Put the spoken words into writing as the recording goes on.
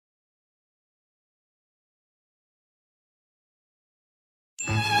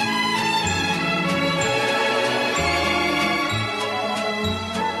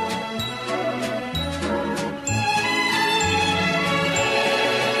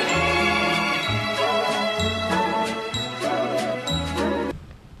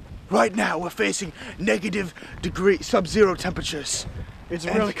Right now, we're facing -degree sub-zero temperatures. It's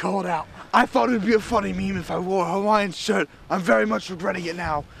really cold out. I thought it would be a funny meme if I wore a Hawaiian shirt. I'm very much regretting it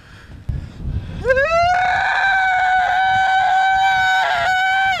now.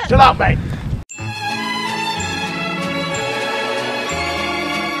 Chill out, mate.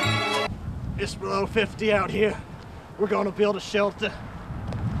 It's below 50 out here. We're gonna build a shelter.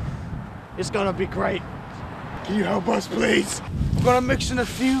 It's gonna be great. Can you help us, please? We're gonna mix in a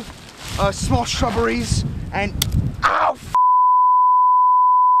few small shrubberies and... Ow!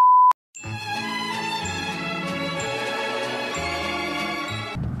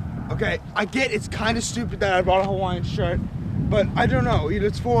 Okay, I get it's kind of stupid that I bought a Hawaiian shirt, but I don't know.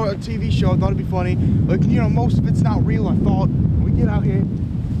 It's for a TV show. I thought it'd be funny. But you know, most of it's not real. I thought we get out here,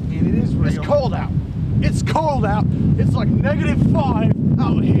 and it is real. It's cold out. It's cold out. It's like -5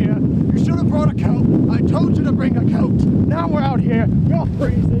 out here. You should have brought a coat. I told you to bring a coat. Now we're out here. You're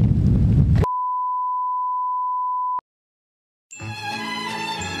freezing.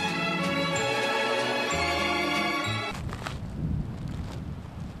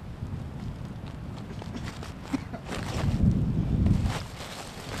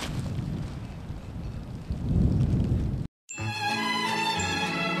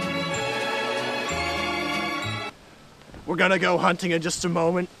 We're gonna go hunting in just a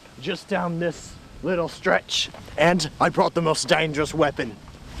moment, just down this little stretch. And I brought the most dangerous weapon.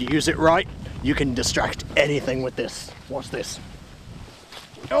 If you use it right, you can distract anything with this. Watch this.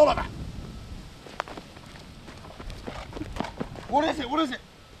 Hold on. What is it? What is it?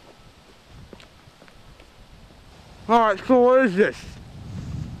 Alright, so what is this?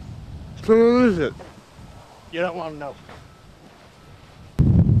 So what is it? You don't want to know.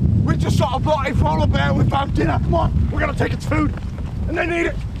 We just shot a bloody polar bear. We found dinner. Come on, we're gonna take its food, and they need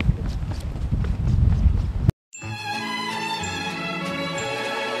it.